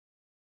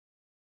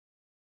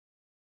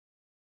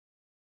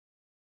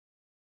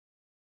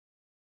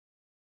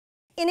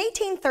In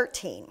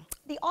 1813,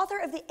 the author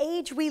of The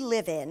Age We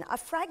Live In, a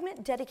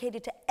fragment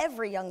dedicated to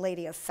every young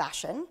lady of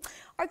fashion,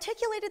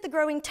 articulated the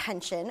growing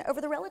tension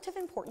over the relative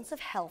importance of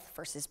health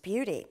versus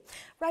beauty,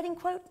 writing,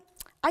 quote,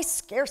 "I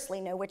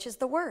scarcely know which is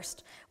the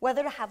worst,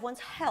 whether to have one's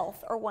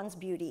health or one's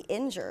beauty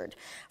injured,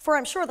 for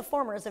I'm sure the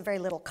former is of very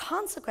little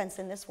consequence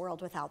in this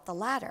world without the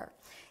latter.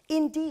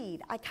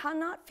 Indeed, I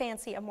cannot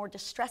fancy a more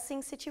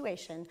distressing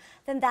situation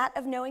than that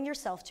of knowing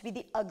yourself to be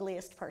the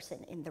ugliest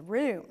person in the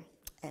room,"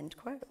 end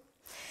quote.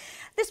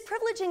 This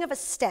privileging of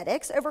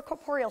aesthetics over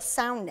corporeal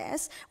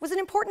soundness was an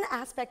important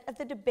aspect of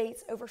the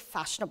debates over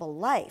fashionable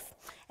life.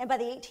 And by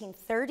the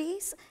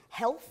 1830s,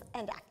 health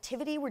and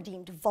activity were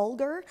deemed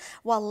vulgar,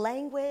 while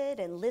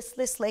languid and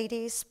listless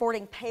ladies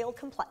sporting pale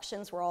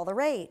complexions were all the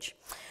rage.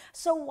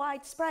 So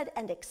widespread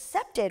and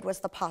accepted was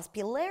the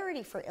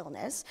popularity for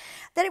illness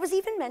that it was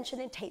even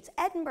mentioned in Tate's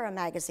Edinburgh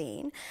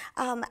magazine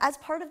as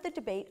part of the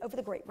debate over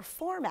the Great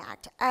Reform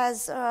Act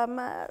as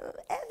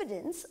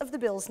evidence of the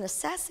bill's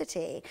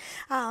necessity.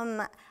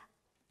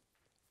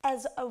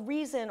 As a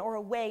reason or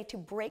a way to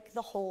break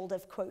the hold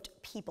of, quote,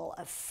 people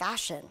of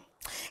fashion.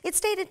 It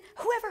stated,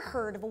 "Whoever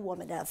heard of a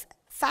woman of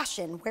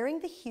fashion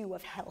wearing the hue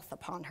of health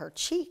upon her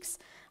cheeks?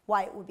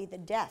 Why, it would be the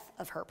death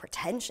of her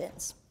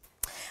pretensions."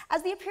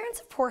 As the appearance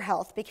of poor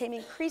health became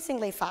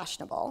increasingly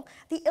fashionable,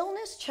 the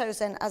illness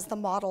chosen as the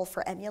model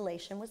for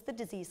emulation was the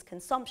disease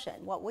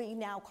consumption, what we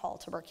now call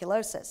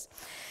tuberculosis.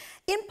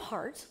 In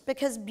part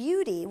because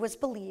beauty was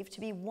believed to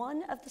be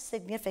one of the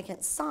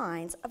significant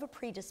signs of a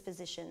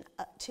predisposition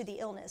to the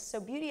illness. So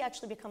beauty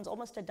actually becomes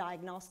almost a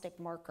diagnostic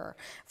marker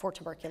for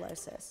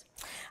tuberculosis.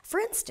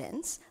 For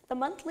instance, the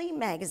monthly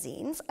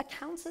magazine's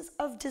accounts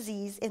of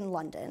disease in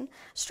London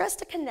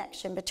stressed a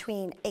connection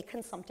between a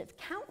consumptive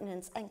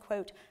countenance and,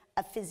 quote,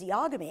 a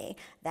physiognomy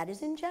that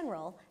is in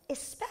general,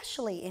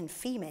 especially in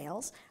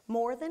females,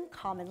 more than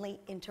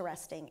commonly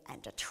interesting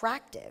and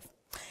attractive.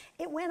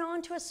 It went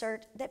on to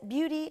assert that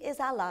beauty is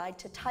allied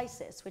to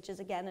phthisis, which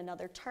is again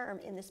another term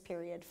in this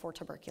period for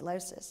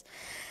tuberculosis,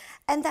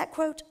 and that,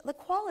 quote, the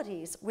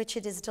qualities which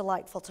it is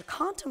delightful to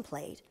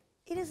contemplate,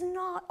 it is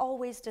not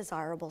always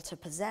desirable to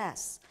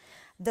possess.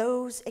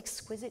 Those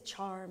exquisite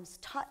charms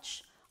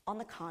touch on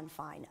the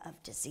confine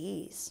of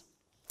disease.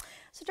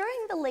 So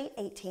during the late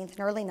 18th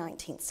and early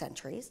 19th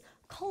centuries,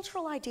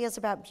 cultural ideas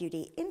about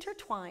beauty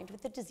intertwined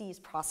with the disease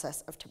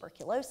process of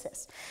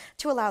tuberculosis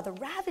to allow the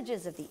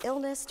ravages of the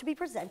illness to be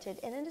presented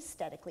in an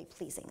aesthetically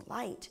pleasing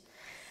light.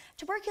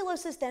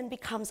 Tuberculosis then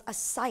becomes a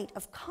site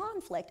of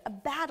conflict, a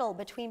battle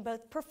between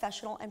both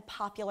professional and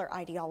popular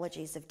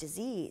ideologies of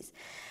disease,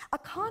 a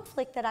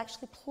conflict that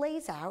actually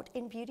plays out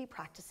in beauty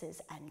practices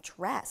and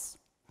dress.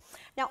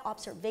 Now,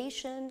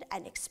 observation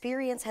and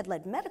experience had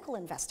led medical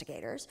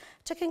investigators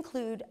to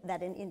conclude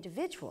that an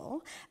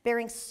individual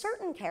bearing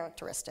certain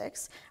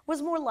characteristics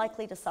was more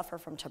likely to suffer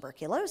from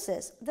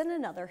tuberculosis than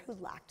another who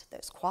lacked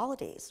those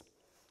qualities.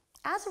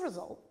 As a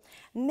result,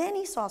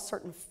 many saw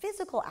certain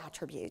physical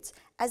attributes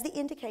as the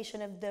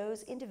indication of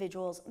those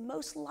individuals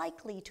most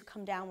likely to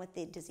come down with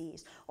the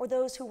disease or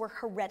those who were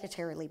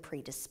hereditarily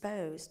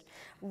predisposed,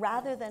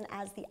 rather than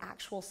as the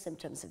actual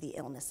symptoms of the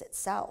illness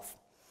itself.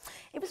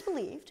 It was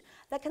believed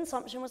that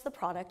consumption was the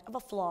product of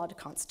a flawed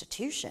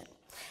constitution,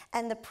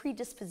 and the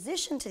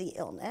predisposition to the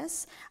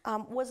illness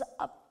was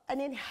an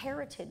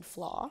inherited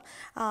flaw,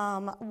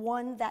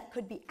 one that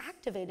could be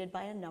activated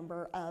by a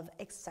number of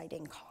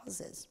exciting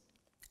causes.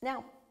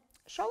 Now,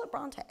 Charlotte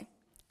Brontë,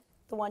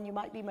 the one you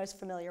might be most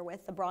familiar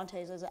with, the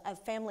Brontes as a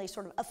family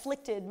sort of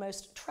afflicted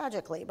most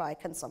tragically by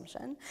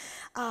consumption,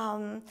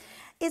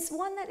 is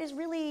one that is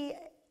really,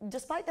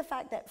 despite the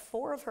fact that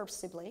 4 of her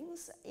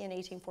siblings in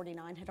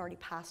 1849 had already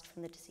passed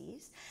from the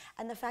disease,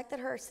 and the fact that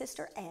her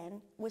sister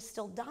Anne was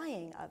still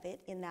dying of it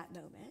in that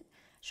moment,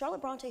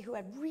 Charlotte Brontë, who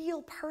had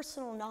real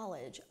personal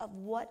knowledge of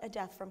what a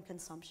death from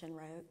consumption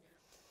wrote,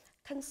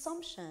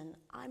 "Consumption,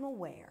 I'm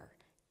aware,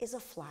 is a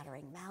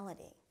flattering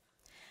malady."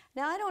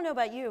 Now, I don't know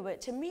about you,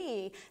 but to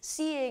me,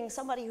 seeing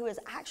somebody who is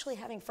actually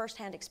having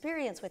firsthand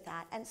experience with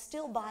that and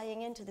still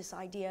buying into this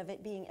idea of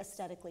it being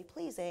aesthetically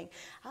pleasing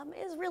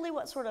is really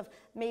what sort of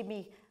made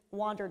me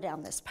wander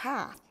down this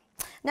path.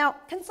 Now,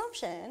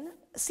 consumption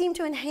seemed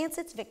to enhance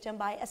its victim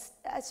by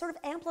sort of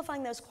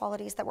amplifying those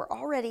qualities that were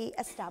already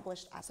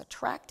established as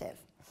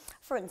attractive.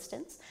 For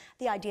instance,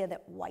 the idea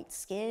that white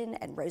skin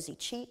and rosy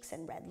cheeks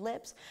and red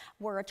lips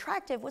were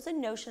attractive was a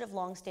notion of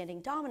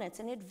long-standing dominance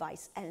in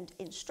advice and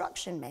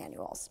instruction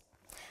manuals.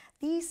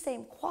 These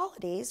same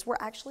qualities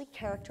were actually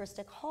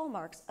characteristic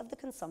hallmarks of the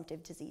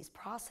consumptive disease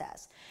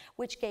process,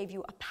 which gave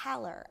you a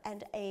pallor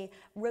and a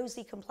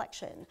rosy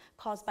complexion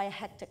caused by a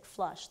hectic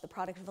flush, the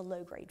product of a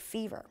low-grade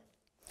fever.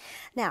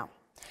 Now,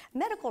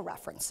 medical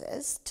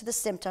references to the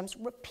symptoms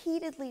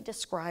repeatedly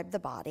describe the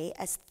body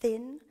as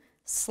thin,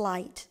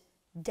 slight,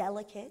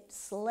 delicate,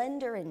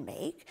 slender in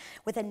make,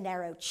 with a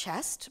narrow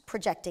chest,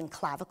 projecting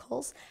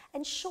clavicles,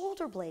 and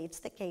shoulder blades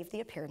that gave the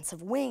appearance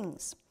of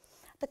wings.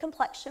 The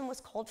complexion was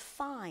called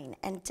fine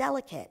and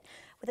delicate,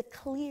 with a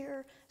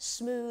clear,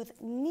 smooth,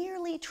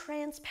 nearly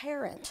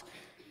transparent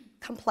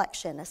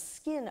complexion, a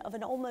skin of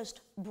an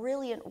almost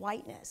brilliant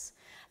whiteness.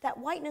 That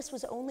whiteness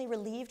was only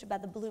relieved by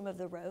the bloom of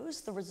the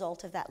rose, the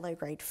result of that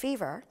low-grade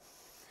fever.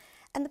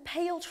 And the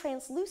pale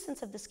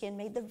translucence of the skin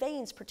made the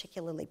veins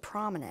particularly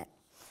prominent.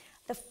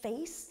 The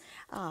face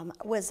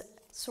was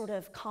sort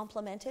of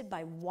complemented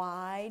by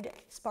wide,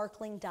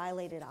 sparkling,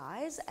 dilated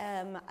eyes,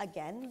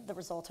 again, the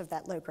result of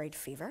that low-grade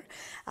fever.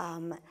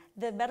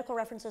 The medical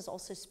references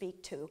also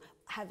speak to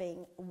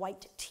having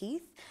white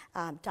teeth,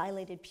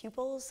 dilated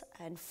pupils,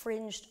 and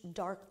fringed,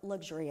 dark,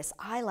 luxurious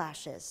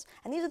eyelashes.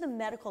 And these are the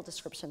medical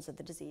descriptions of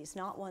the disease,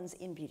 not ones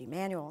in beauty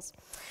manuals.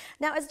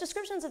 Now, as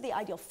descriptions of the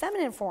ideal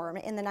feminine form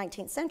in the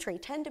 19th century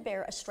tend to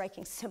bear a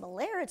striking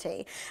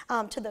similarity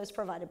to those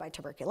provided by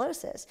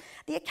tuberculosis,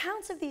 the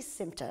accounts of these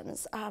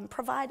symptoms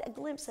provide a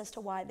glimpse as to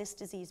why this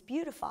disease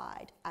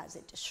beautified as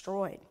it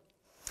destroyed.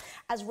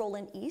 As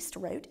Rowland East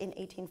wrote in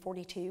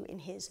 1842 in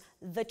his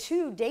The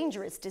Two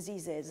Dangerous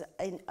Diseases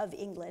of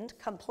England,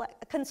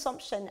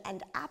 Consumption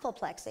and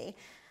Apoplexy,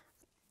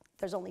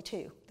 there's only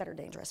two that are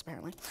dangerous,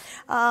 apparently.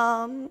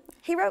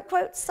 He wrote,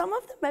 quote, "Some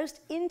of the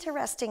most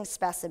interesting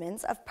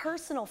specimens of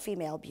personal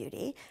female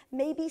beauty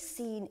may be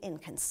seen in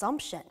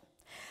consumption.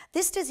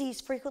 This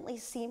disease frequently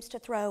seems to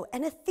throw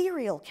an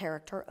ethereal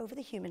character over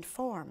the human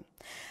form.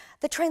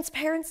 The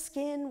transparent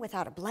skin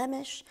without a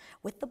blemish,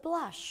 with the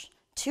blush,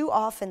 too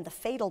often the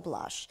fatal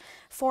blush,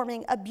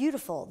 forming a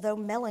beautiful though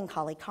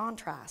melancholy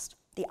contrast.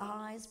 The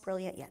eyes,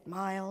 brilliant yet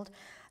mild,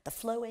 the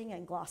flowing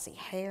and glossy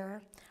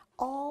hair,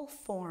 all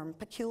form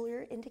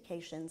peculiar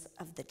indications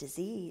of the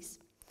disease.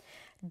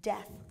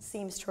 Death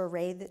seems to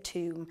array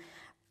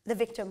the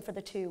victim for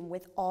the tomb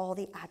with all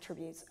the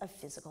attributes of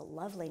physical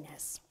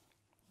loveliness."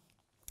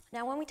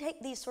 Now, when we take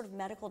these sort of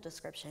medical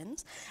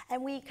descriptions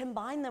and we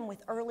combine them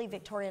with early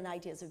Victorian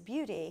ideas of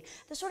beauty,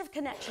 the sort of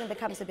connection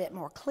becomes a bit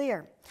more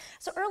clear.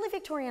 So early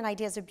Victorian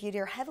ideas of beauty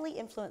are heavily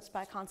influenced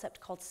by a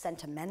concept called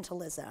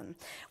sentimentalism,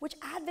 which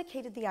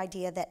advocated the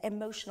idea that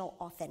emotional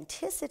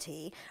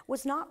authenticity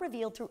was not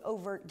revealed through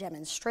overt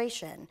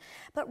demonstration,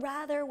 but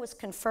rather was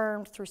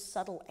confirmed through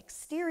subtle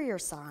exterior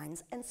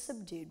signs and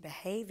subdued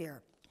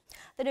behavior.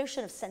 The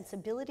notion of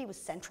sensibility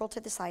was central to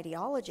this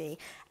ideology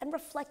and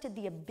reflected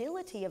the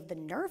ability of the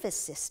nervous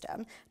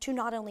system to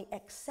not only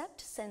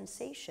accept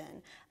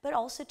sensation, but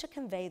also to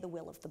convey the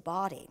will of the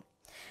body.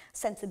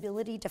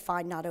 Sensibility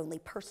defined not only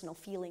personal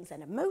feelings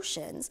and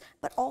emotions,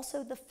 but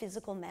also the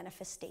physical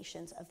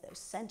manifestations of those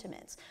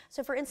sentiments.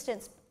 So for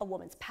instance, a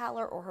woman's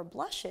pallor or her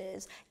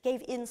blushes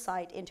gave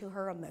insight into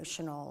her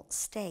emotional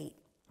state.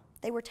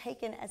 They were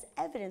taken as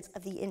evidence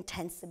of the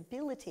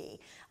intensibility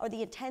or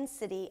the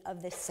intensity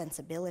of this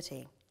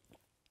sensibility.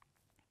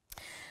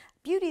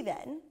 Beauty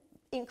then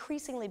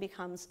increasingly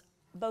becomes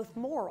both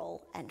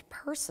moral and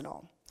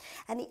personal,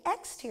 and the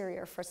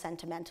exterior for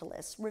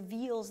sentimentalists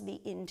reveals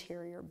the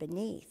interior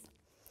beneath.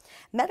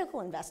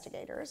 Medical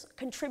investigators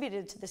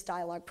contributed to this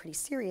dialogue pretty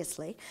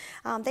seriously.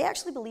 They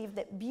actually believed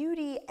that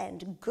beauty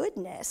and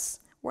goodness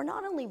were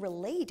not only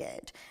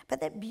related, but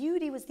that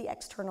beauty was the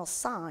external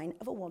sign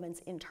of a woman's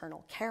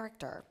internal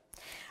character.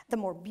 The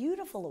more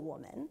beautiful a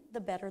woman,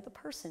 the better the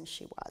person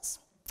she was.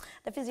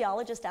 The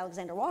physiologist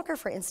Alexander Walker,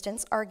 for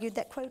instance, argued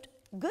that, quote,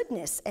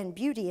 "Goodness and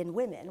beauty in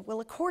women will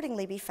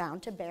accordingly be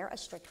found to bear a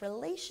strict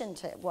relation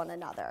to one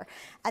another,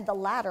 and the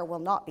latter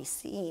will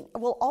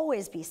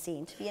always be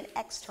seen to be an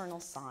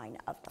external sign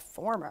of the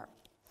former."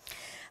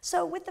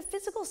 So with the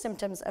physical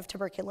symptoms of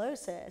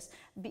tuberculosis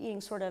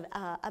being sort of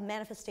a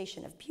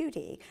manifestation of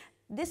beauty,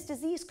 this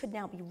disease could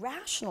now be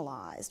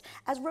rationalized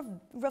as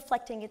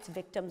reflecting its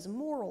victims'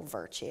 moral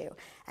virtue,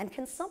 and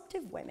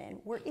consumptive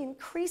women were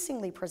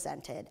increasingly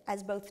presented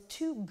as both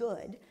too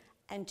good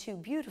and too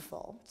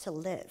beautiful to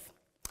live.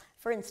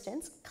 For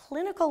instance,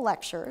 clinical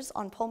lectures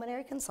on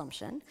pulmonary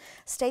consumption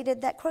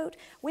stated that, quote,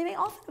 "We may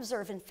often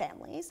observe in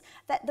families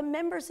that the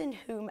members in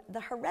whom the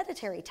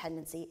hereditary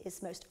tendency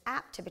is most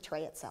apt to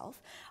betray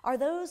itself are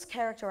those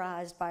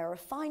characterized by a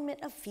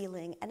refinement of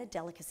feeling and a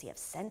delicacy of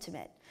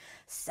sentiment.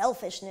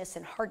 Selfishness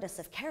and hardness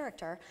of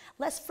character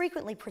less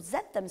frequently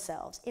present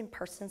themselves in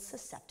persons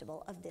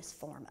susceptible of this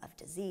form of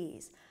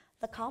disease.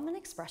 The common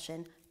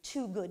expression,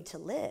 'too good to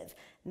live,'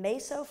 may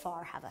so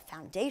far have a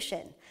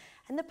foundation,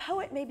 and the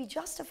poet may be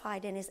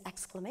justified in his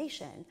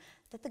exclamation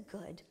that the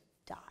good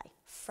die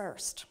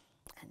first,"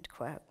 end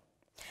quote.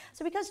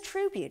 So because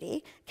true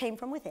beauty came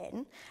from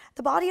within,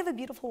 the body of a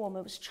beautiful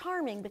woman was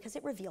charming because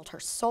it revealed her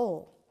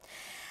soul.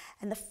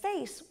 And the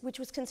face, which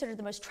was considered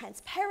the most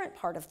transparent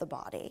part of the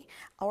body,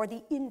 or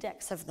the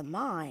index of the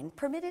mind,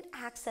 permitted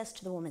access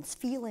to the woman's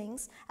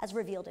feelings as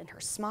revealed in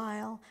her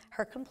smile,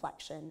 her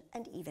complexion,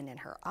 and even in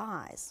her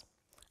eyes.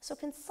 So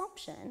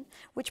consumption,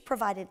 which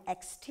provided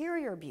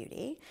exterior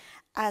beauty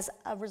as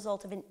a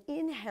result of an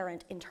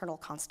inherent internal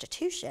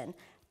constitution,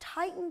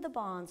 tightened the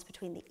bonds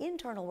between the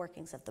internal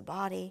workings of the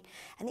body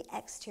and the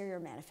exterior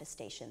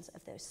manifestations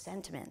of those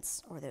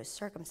sentiments or those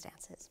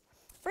circumstances.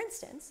 For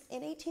instance,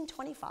 in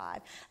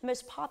 1825, the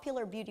most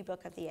popular beauty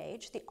book of the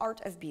age, The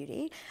Art of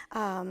Beauty,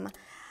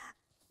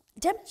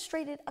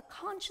 demonstrated a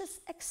conscious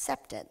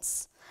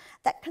acceptance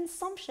that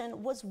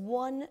consumption was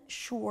one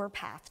sure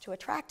path to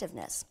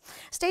attractiveness,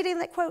 stating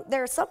that, quote,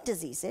 there are some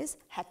diseases,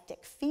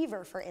 hectic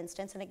fever, for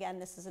instance, and again,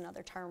 this is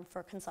another term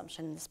for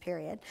consumption in this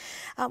period,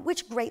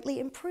 which greatly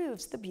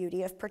improves the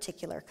beauty of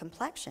particular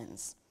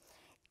complexions.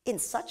 In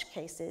such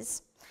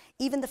cases,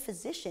 even the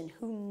physician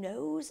who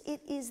knows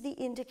it is the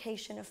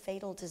indication of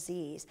fatal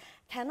disease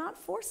cannot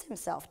force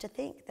himself to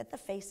think that the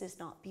face is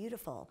not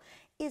beautiful,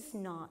 is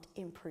not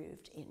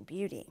improved in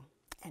beauty,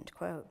 end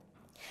quote.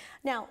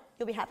 Now,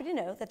 you'll be happy to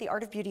know that the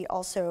art of beauty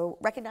also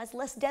recognized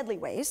less deadly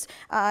ways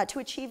to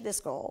achieve this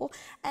goal.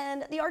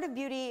 And the art of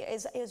beauty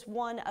is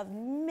one of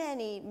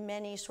many,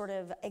 many sort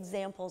of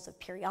examples of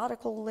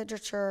periodical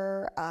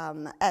literature,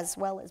 as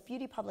well as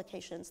beauty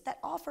publications that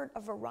offered a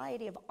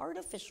variety of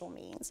artificial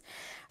means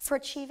for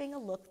achieving a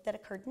look that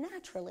occurred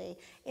naturally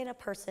in a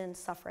person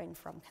suffering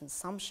from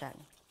consumption.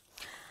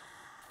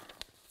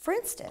 For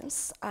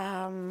instance,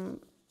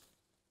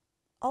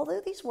 although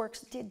these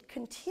works did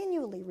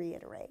continually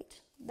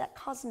reiterate that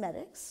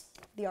cosmetics,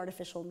 the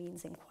artificial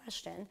means in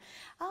question,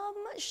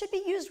 should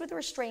be used with a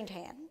restrained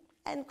hand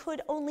and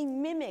could only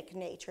mimic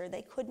nature,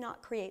 they could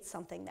not create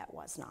something that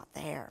was not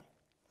there.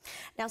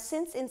 Now,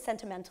 since in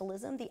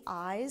sentimentalism, the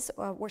eyes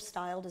were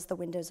styled as the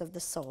windows of the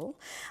soul,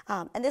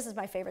 and this is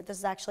my favorite. This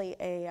is actually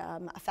a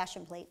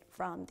fashion plate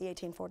from the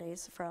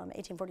 1840s, from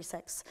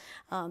 1846,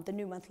 the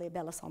New Monthly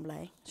Belle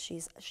Assemblée.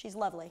 She's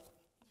lovely.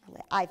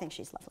 I think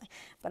she's lovely,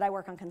 but I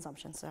work on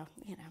consumption, so,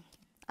 you know,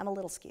 I'm a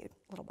little skewed,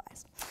 a little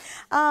biased.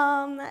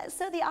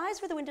 So the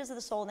eyes were the windows of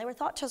the soul, and they were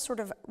thought to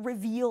sort of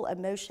reveal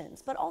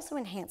emotions, but also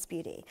enhance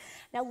beauty.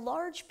 Now,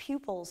 large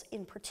pupils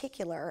in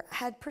particular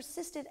had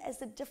persisted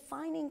as a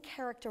defining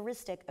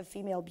characteristic of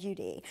female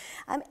beauty,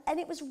 and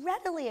it was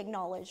readily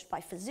acknowledged by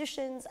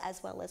physicians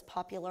as well as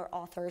popular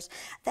authors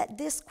that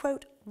this,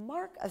 quote,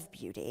 mark of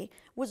beauty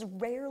was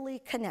rarely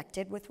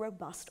connected with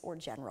robust or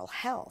general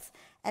health,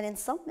 and in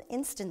some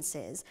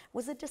instances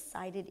was a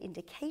decided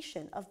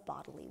indication of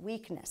bodily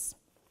weakness.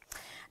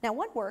 Now,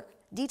 one work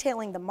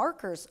detailing the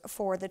markers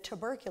for the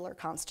tubercular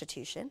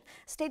constitution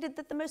stated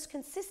that the most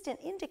consistent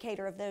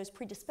indicator of those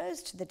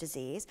predisposed to the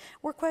disease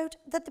were, quote,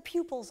 that the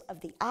pupils of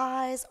the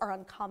eyes are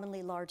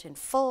uncommonly large and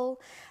full,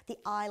 the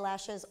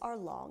eyelashes are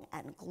long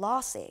and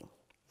glossy.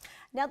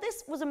 Now,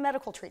 this was a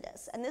medical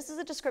treatise, and this is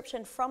a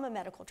description from a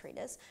medical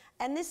treatise,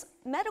 and this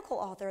medical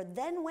author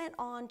then went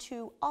on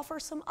to offer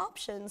some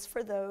options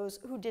for those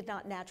who did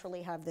not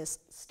naturally have this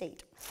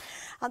state.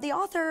 The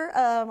author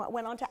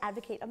went on to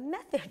advocate a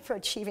method for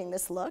achieving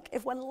this look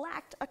if one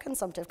lacked a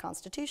consumptive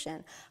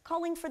constitution,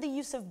 calling for the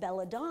use of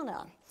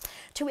belladonna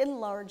to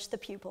enlarge the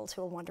pupil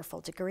to a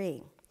wonderful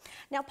degree.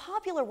 Now,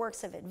 popular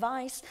works of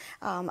advice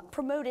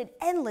promoted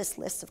endless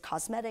lists of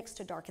cosmetics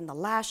to darken the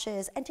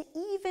lashes and to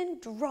even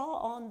draw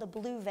on the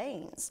blue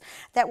veins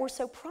that were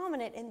so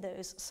prominent in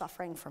those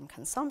suffering from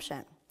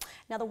consumption.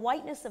 Now, the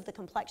whiteness of the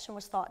complexion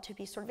was thought to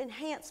be sort of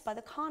enhanced by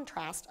the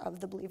contrast of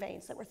the blue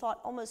veins that were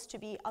thought almost to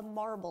be a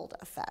marbled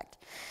effect,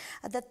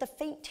 that the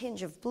faint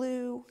tinge of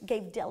blue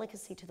gave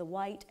delicacy to the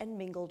white and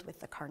mingled with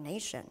the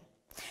carnation.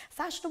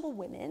 Fashionable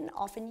women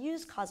often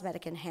used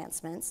cosmetic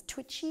enhancements to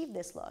achieve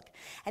this look.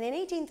 And in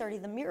 1830,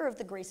 the Mirror of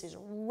the Graces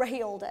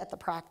railed at the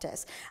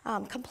practice,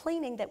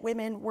 complaining that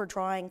women were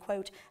drawing,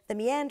 quote, the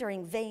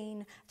meandering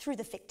vein through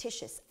the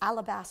fictitious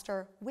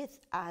alabaster with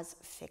as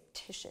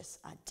fictitious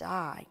a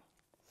dye.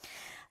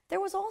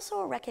 There was also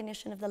a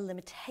recognition of the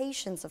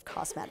limitations of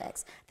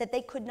cosmetics, that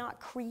they could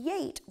not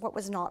create what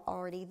was not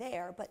already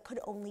there, but could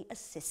only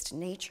assist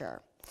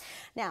nature.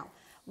 Now,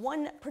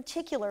 one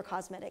particular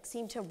cosmetic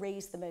seemed to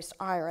raise the most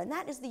ire, and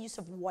that is the use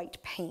of white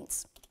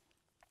paints.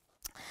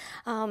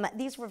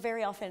 These were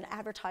very often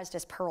advertised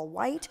as pearl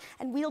white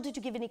and wielded to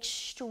give an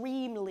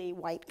extremely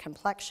white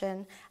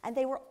complexion, and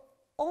they were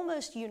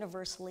almost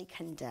universally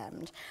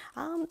condemned.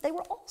 They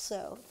were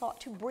also thought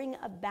to bring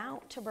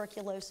about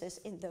tuberculosis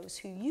in those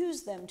who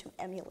used them to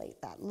emulate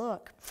that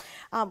look.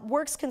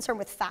 Works concerned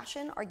with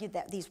fashion argued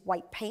that these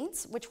white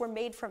paints, which were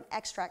made from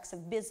extracts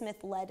of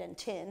bismuth, lead, and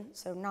tin,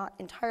 so not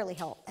entirely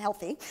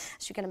healthy,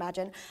 as you can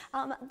imagine,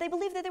 they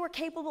believed that they were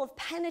capable of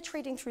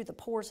penetrating through the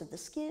pores of the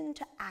skin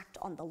to act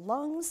on the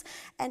lungs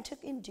and to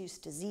induce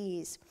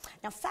disease.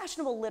 Now,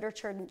 fashionable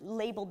literature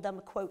labeled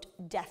them, quote,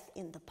 death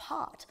in the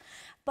pot.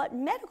 But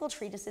medical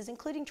treatises,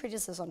 including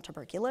treatises on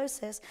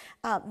tuberculosis,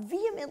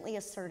 vehemently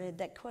asserted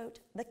that, quote,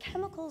 the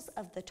chemicals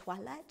of the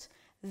toilette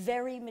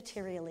very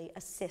materially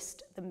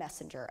assist the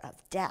messenger of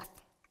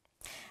death.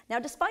 Now,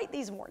 despite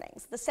these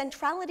warnings, the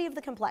centrality of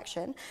the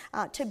complexion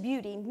to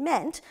beauty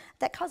meant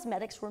that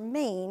cosmetics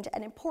remained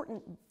an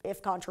important,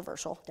 if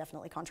controversial,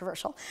 definitely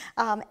controversial,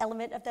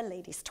 element of the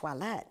lady's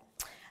toilette.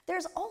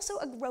 There's also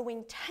a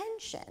growing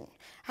tension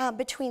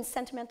between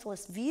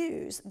sentimentalist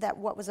views that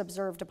what was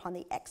observed upon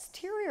the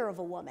exterior of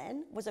a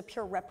woman was a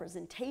pure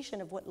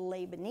representation of what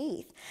lay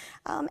beneath,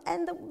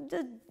 and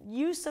the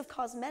use of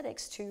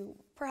cosmetics to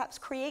perhaps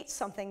create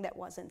something that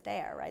wasn't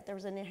there, right? There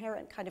was an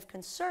inherent kind of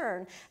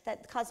concern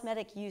that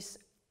cosmetic use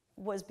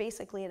was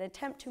basically an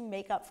attempt to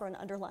make up for an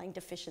underlying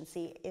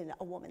deficiency in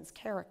a woman's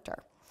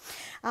character.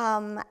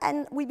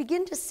 And we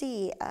begin to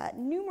see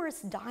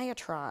numerous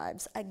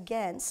diatribes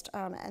against,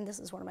 and this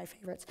is one of my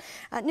favorites,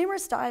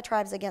 numerous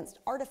diatribes against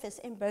artifice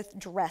in both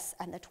dress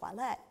and the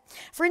toilette.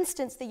 For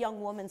instance, the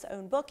young woman's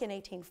own book in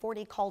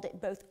 1840 called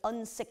it both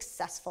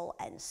unsuccessful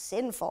and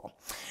sinful.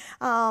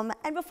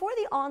 And before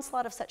the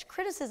onslaught of such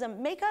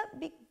criticism, makeup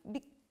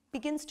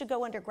begins to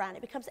go underground.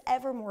 It becomes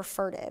ever more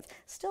furtive.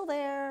 Still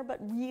there, but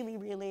really,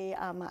 really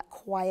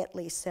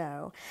quietly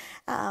so.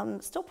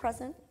 Still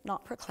present,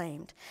 not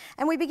proclaimed.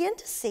 And we begin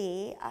to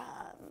see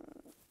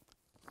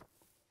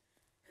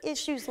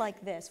issues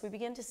like this. We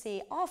begin to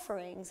see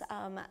offerings.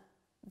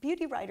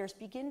 Beauty writers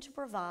begin to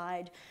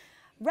provide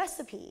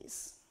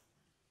recipes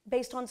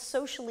based on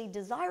socially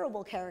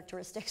desirable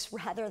characteristics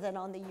rather than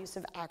on the use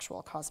of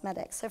actual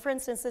cosmetics. So for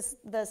instance,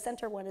 the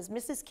center one is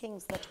Mrs.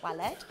 King's The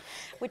Toilette,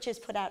 which is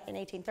put out in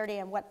 1830.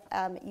 And what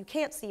you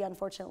can't see,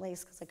 unfortunately,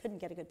 because I couldn't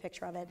get a good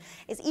picture of it,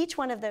 is each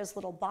one of those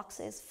little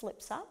boxes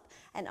flips up,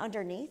 and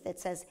underneath it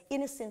says,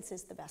 innocence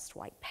is the best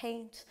white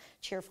paint,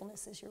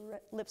 cheerfulness is your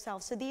lip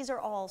salve. So these are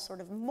all sort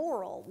of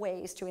moral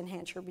ways to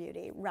enhance your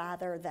beauty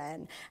rather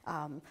than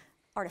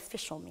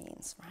artificial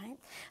means, right?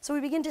 So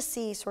we begin to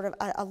see sort of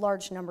a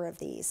large number of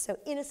these. So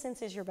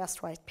innocence is your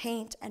best white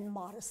paint, and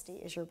modesty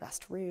is your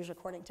best rouge,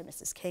 according to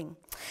Mrs. King.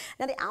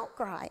 Now, the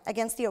outcry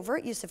against the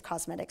overt use of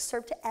cosmetics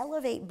served to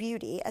elevate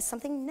beauty as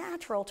something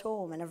natural to a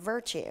woman of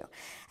virtue.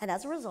 And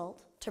as a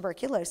result,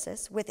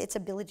 tuberculosis, with its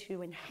ability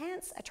to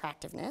enhance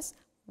attractiveness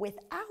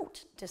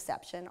without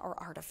deception or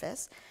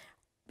artifice,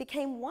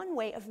 became one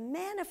way of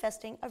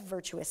manifesting a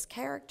virtuous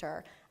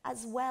character,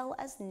 as well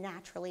as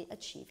naturally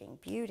achieving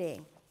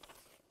beauty.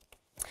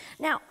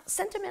 Now,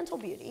 sentimental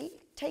beauty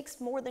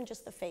takes more than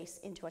just the face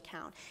into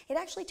account. It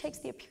actually takes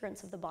the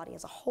appearance of the body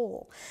as a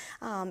whole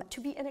to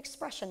be an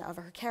expression of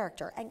her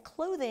character, and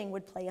clothing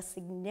would play a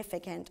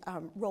significant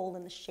role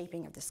in the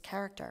shaping of this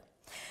character.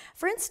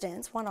 For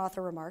instance, one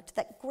author remarked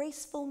that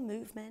graceful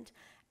movement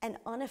and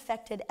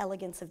unaffected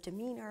elegance of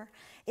demeanor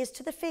is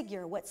to the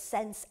figure what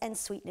sense and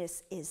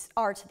sweetness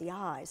are to the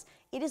eyes.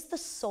 It is the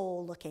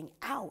soul looking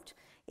out.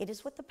 It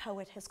is what the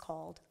poet has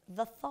called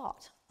the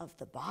thought of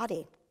the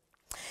body.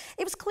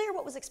 It was clear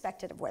what was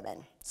expected of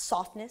women: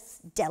 softness,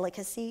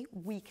 delicacy,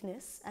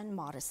 weakness, and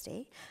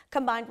modesty,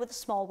 combined with a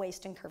small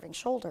waist and curving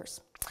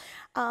shoulders.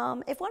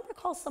 If one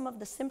recalls some of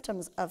the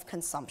symptoms of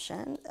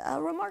consumption,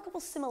 a remarkable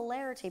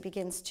similarity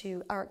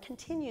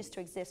continues to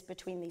exist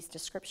between these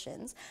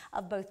descriptions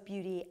of both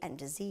beauty and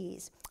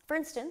disease. For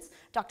instance,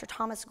 Dr.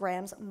 Thomas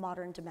Graham's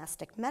Modern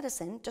Domestic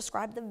Medicine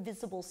described the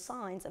visible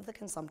signs of the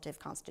consumptive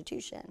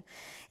constitution.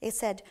 It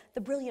said,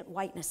 the brilliant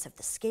whiteness of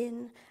the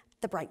skin,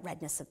 the bright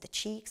redness of the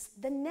cheeks,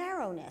 the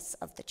narrowness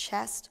of the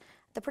chest,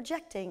 the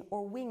projecting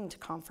or winged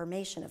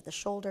conformation of the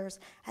shoulders,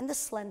 and the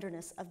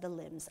slenderness of the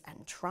limbs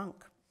and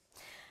trunk.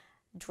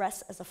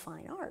 Dress as a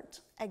fine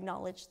art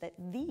acknowledged that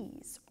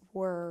these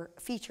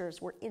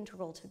features were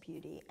integral to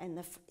beauty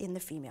and in the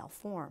female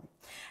form.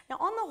 Now,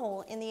 on the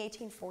whole, in the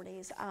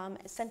 1840s,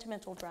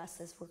 sentimental dress,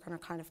 as we're going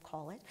to kind of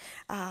call it,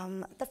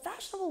 the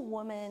fashionable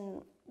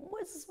woman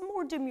was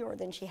more demure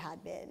than she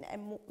had been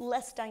and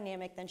less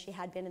dynamic than she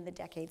had been in the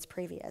decades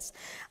previous.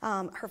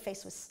 Her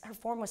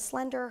form was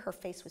slender, her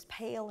face was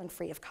pale and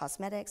free of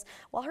cosmetics,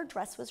 while her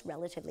dress was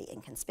relatively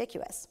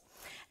inconspicuous.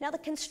 Now, the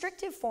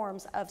constrictive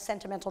forms of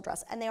sentimental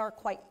dress, and they are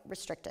quite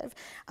restrictive,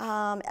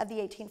 of the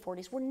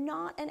 1840s were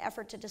not an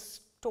effort to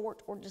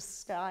distort or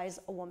disguise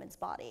a woman's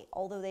body,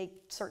 although they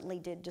certainly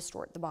did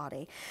distort the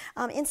body.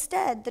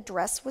 Instead, the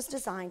dress was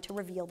designed to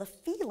reveal the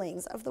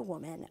feelings of the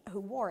woman who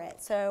wore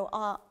it. So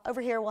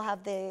over here we'll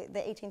have the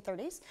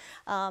 1830s,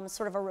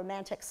 sort of a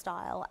romantic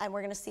style, and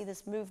we're going to see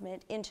this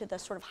movement into the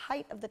sort of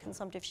height of the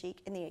consumptive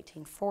chic in the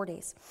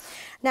 1840s.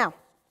 Now,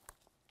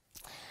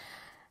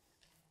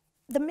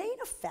 the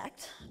main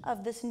effect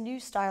of this new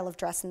style of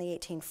dress in the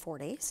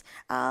 1840s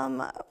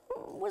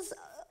was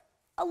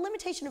a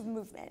limitation of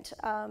movement.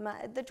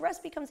 The dress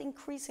becomes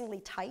increasingly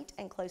tight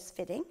and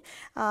close-fitting.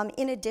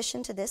 In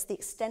addition to this, the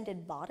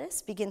extended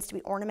bodice begins to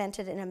be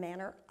ornamented in a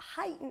manner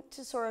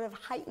to sort of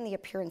heighten the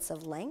appearance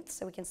of length.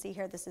 So we can see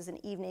here, this is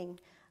an evening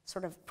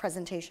sort of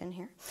presentation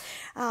here.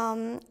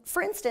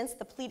 For instance,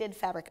 the pleated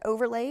fabric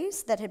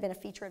overlays that had been a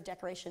feature of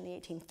decoration in the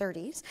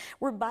 1830s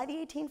were by the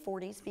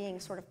 1840s being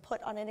sort of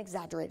put on an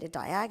exaggerated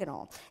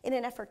diagonal in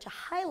an effort to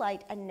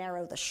highlight and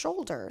narrow the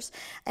shoulders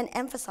and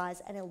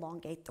emphasize and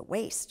elongate the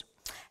waist.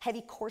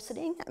 Heavy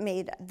corseting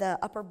made the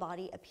upper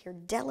body appear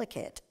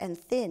delicate and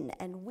thin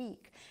and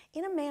weak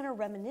in a manner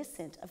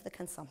reminiscent of the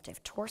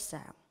consumptive torso.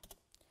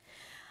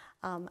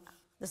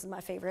 This is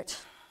my favorite.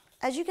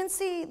 As you can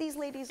see, these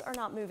ladies are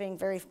not moving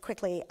very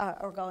quickly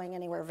or going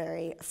anywhere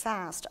very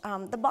fast.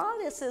 The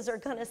bodices are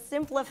going to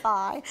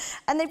simplify,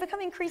 and they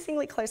become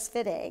increasingly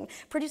close-fitting,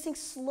 producing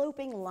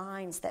sloping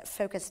lines that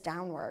focus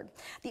downward.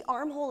 The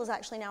armhole is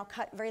actually now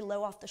cut very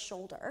low off the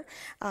shoulder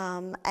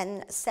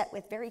and set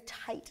with very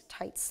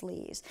tight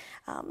sleeves.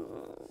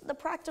 The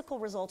practical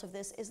result of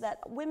this is that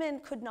women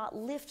could not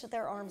lift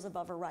their arms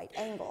above a right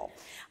angle,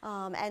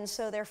 and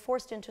so they're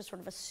forced into sort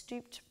of a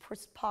stooped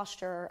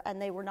posture,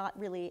 and they were not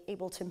really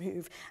able to move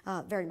move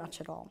very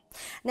much at all.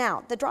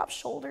 Now, the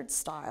drop-shouldered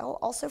style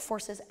also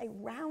forces a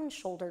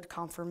round-shouldered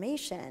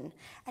conformation,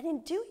 and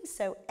in doing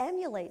so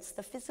emulates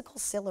the physical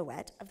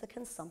silhouette of the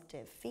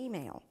consumptive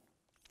female.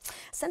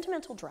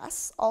 Sentimental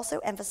dress also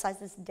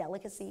emphasizes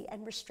delicacy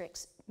and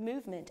restricts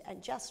movement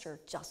and gesture,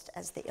 just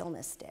as the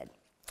illness did.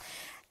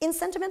 In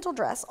sentimental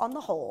dress, on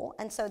the whole,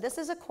 and so this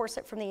is a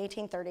corset from the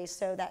 1830s,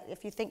 so that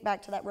if you think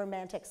back to that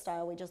romantic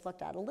style we just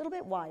looked at, a little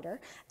bit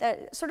wider,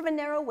 that sort of a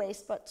narrow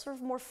waist, but sort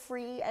of more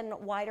free and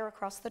wider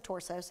across the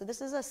torso. So this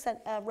is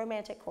a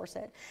romantic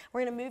corset.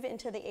 We're going to move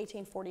into the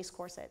 1840s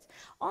corsets.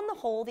 On the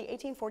whole, the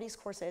 1840s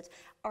corsets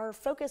are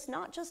focused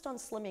not just on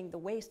slimming the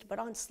waist, but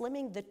on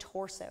slimming the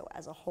torso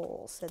as a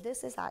whole. So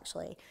this is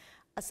actually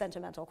a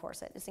sentimental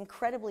corset. It's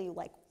incredibly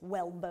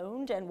well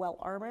boned and well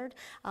armored.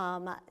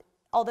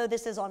 Although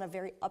this is on a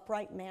very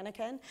upright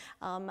mannequin,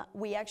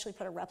 we actually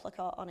put a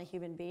replica on a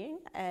human being,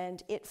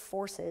 and it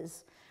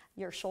forces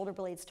your shoulder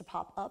blades to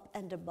pop up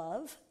and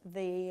above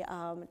the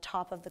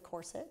top of the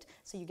corset,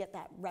 so you get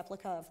that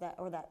replica of that,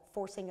 or that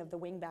forcing of the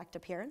wing-backed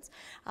appearance.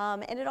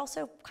 And it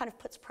also kind of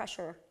puts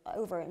pressure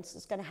over, and so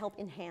it's going to help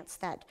enhance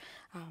that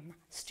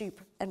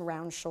stoop and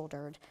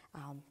round-shouldered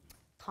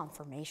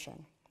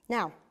conformation.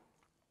 Now,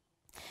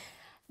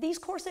 these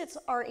corsets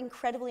are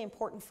incredibly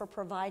important for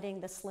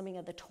providing the slimming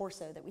of the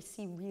torso that we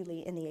see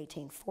really in the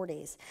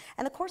 1840s.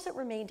 And the corset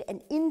remained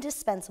an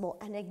indispensable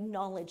and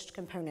acknowledged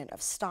component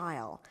of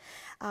style.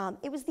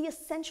 It was the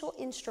essential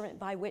instrument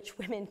by which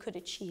women could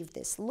achieve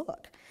this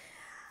look.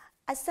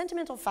 As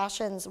sentimental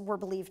fashions were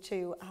believed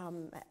to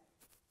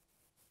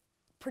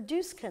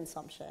produce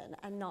consumption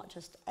and not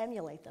just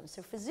emulate them.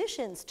 So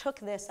physicians took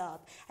this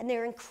up, and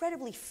they're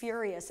incredibly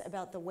furious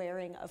about the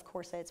wearing of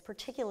corsets,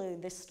 particularly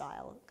this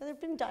style. There have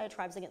been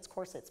diatribes against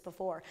corsets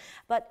before,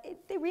 but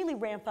they really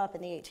ramp up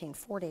in the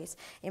 1840s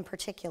in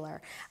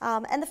particular.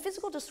 And the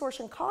physical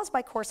distortion caused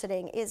by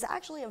corseting is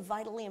actually a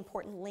vitally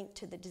important link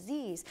to the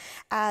disease,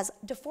 as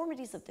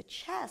deformities of the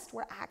chest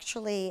were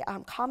actually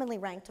commonly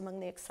ranked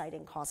among the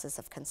exciting causes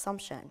of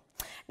consumption.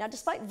 Now,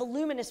 despite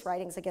voluminous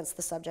writings against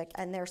the subject,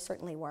 and there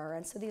certainly were,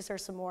 and so these are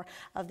some more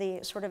of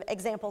the sort of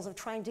examples of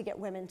trying to get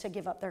women to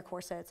give up their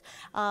corsets.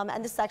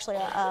 And this is actually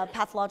a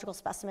pathological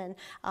specimen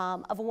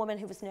of a woman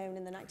who was known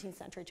in the 19th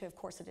century to have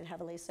corseted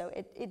heavily. So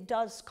it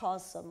does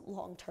cause some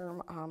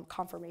long-term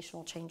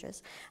conformational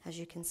changes, as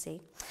you can see.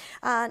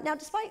 Now,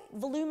 despite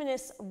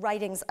voluminous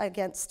writings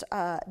against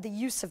the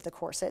use of the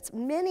corsets,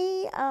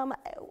 many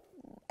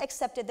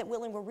accepted that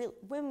women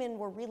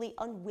were really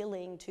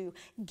unwilling to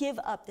give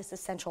up this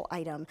essential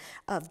item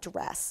of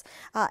dress.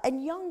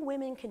 And young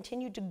women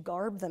continued to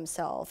garb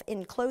themselves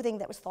in clothing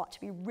that was thought to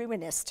be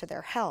ruinous to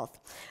their health.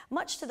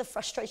 Much to the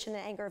frustration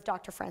and anger of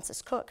Dr.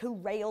 Francis Cook, who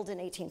railed in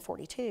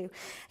 1842,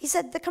 he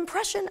said, "The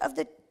compression of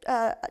the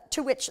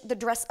to which the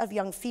dress of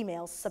young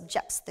females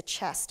subjects the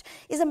chest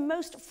is a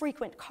most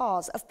frequent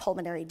cause of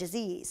pulmonary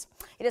disease.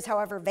 It is,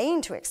 however,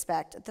 vain to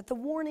expect that the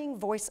warning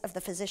voice of the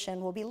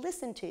physician will be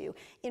listened to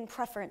in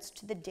preference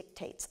to the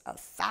dictates of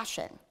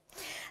fashion."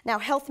 Now,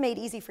 Health Made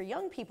Easy for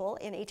Young People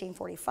in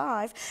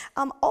 1845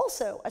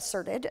 also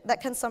asserted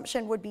that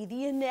consumption would be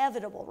the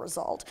inevitable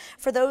result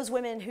for those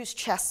women whose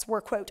chests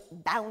were, quote,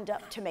 bound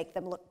up to make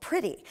them look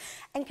pretty,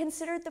 and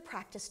considered the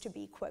practice to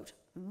be, quote,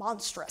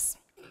 monstrous.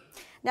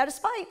 Now,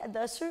 despite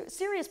the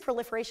serious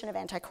proliferation of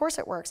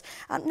anti-corset works,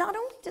 not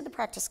only did the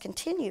practice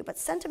continue, but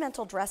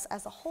sentimental dress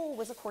as a whole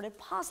was accorded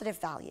positive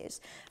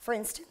values. For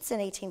instance, in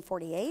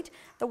 1848,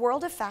 the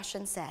World of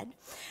Fashion said,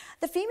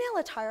 "The female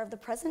attire of the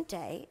present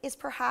day is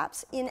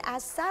perhaps in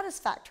as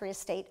satisfactory a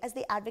state as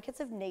the advocates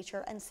of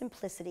nature and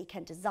simplicity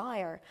can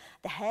desire.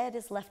 The head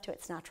is left to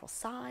its natural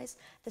size,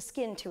 the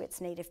skin to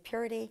its native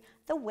purity,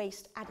 the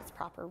waist at its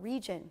proper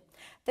region.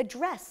 The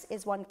dress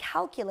is one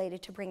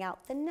calculated to bring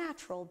out the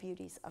natural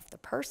beauties of the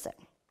person."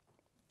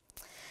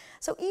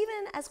 So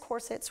even as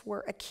corsets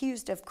were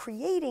accused of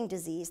creating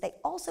disease, they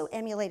also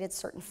emulated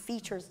certain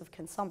features of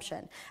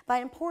consumption by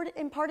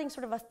imparting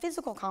sort of a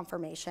physical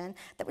conformation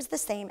that was the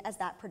same as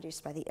that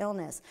produced by the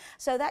illness.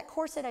 So that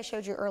corset I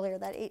showed you earlier,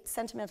 that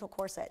sentimental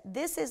corset,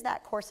 this is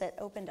that corset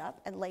opened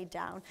up and laid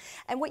down.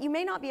 And what you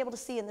may not be able to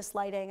see in this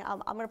lighting,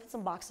 I'm going to put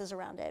some boxes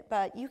around it,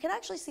 but you can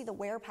actually see the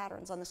wear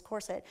patterns on this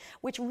corset,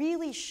 which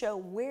really show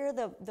where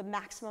the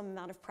maximum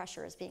amount of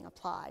pressure is being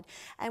applied.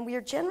 And we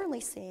are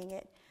generally seeing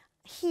it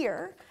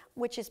here,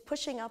 which is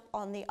pushing up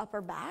on the upper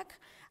back.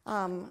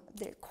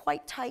 They're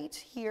quite tight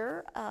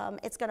here.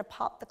 It's going to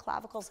pop the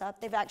clavicles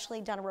up. They've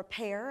actually done a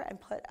repair and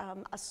put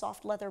a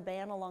soft leather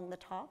band along the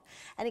top.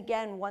 And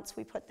again, once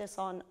we put this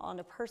on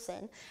a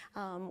person,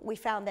 we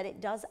found that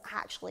it does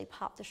actually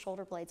pop the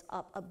shoulder blades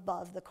up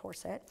above the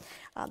corset.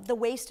 The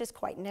waist is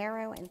quite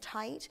narrow and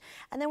tight.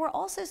 And then we'll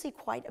also see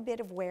quite a bit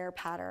of wear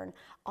pattern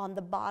on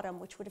the bottom,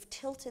 which would have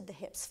tilted the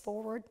hips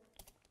forward,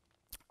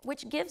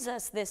 which gives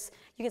us this,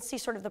 you can see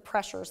sort of the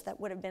pressures that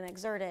would have been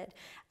exerted.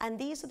 And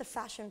these are the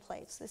fashion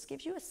plates. This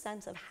gives you a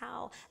sense of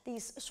how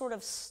these sort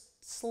of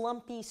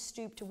slumpy,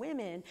 stooped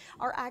women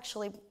are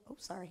actually, oh,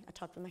 sorry, I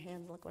talked with my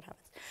hands, look what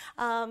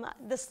happens.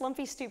 The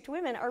slumpy, stooped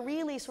women are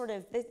really sort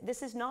of,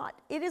 this is not,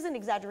 it is an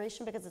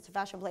exaggeration because it's a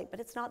fashion plate, but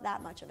it's not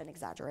that much of an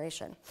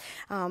exaggeration,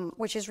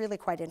 which is really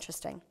quite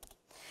interesting.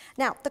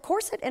 Now, the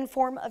corset and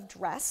form of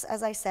dress,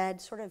 as I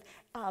said, sort of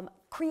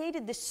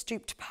created this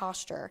stooped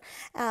posture,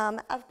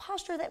 a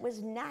posture that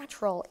was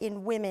natural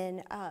in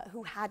women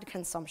who had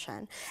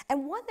consumption,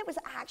 and one that was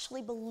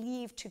actually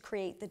believed to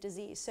create the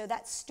disease. So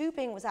that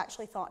stooping was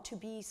actually thought to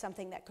be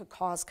something that could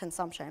cause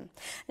consumption.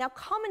 Now,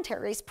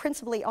 commentaries,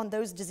 principally on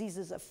those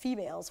diseases of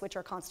females, which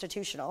are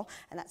constitutional,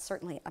 and that's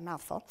certainly a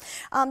mouthful,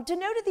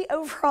 denoted the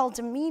overall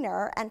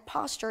demeanor and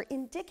posture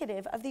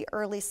indicative of the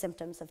early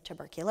symptoms of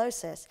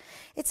tuberculosis.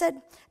 It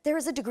said, there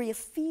is a degree of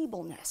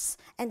feebleness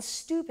and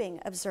stooping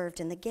observed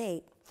in the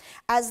gait.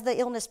 As the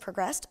illness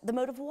progressed, the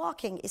mode of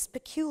walking is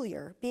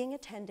peculiar, being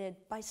attended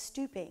by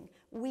stooping,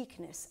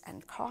 weakness,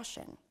 and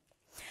caution.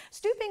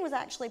 Stooping was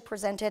actually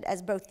presented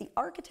as both the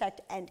architect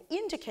and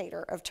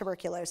indicator of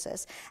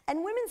tuberculosis,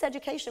 and women's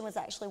education was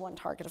actually one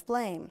target of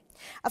blame.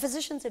 A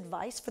physician's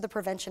advice for the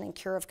prevention and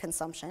cure of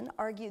consumption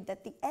argued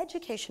that the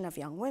education of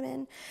young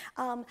women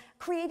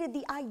created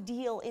the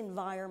ideal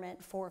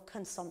environment for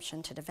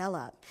consumption to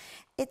develop.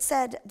 It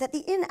said that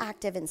the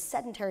inactive and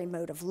sedentary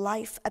mode of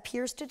life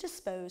appears to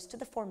dispose to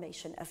the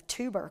formation of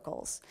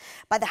tubercles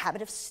by the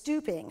habit of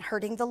stooping,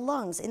 hurting the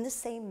lungs in the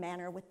same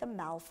manner with the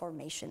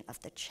malformation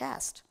of the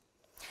chest.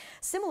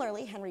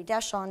 Similarly, Henry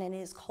Deschamps, in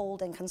his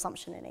Cold and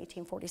Consumption in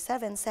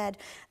 1847, said,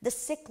 the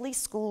sickly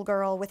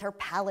schoolgirl with her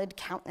pallid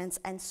countenance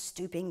and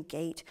stooping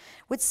gait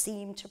would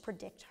seem to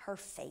predict her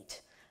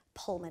fate,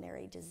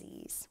 pulmonary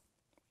disease.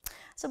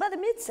 So by the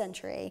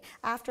mid-century,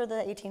 after the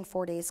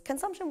 1840s,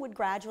 consumption would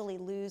gradually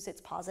lose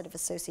its positive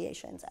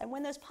associations. And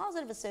when those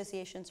positive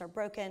associations are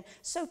broken,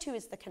 so too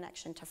is the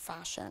connection to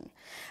fashion.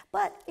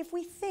 But if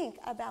we think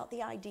about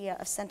the idea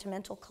of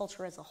sentimental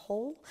culture as a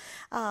whole,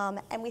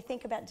 and we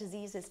think about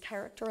disease as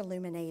character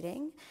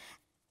illuminating,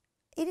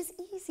 it is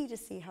easy to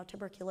see how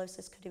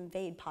tuberculosis could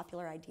invade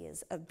popular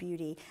ideas of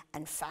beauty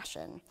and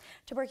fashion.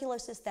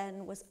 Tuberculosis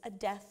then was a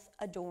death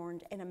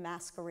adorned in a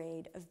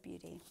masquerade of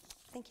beauty.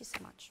 Thank you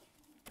so much.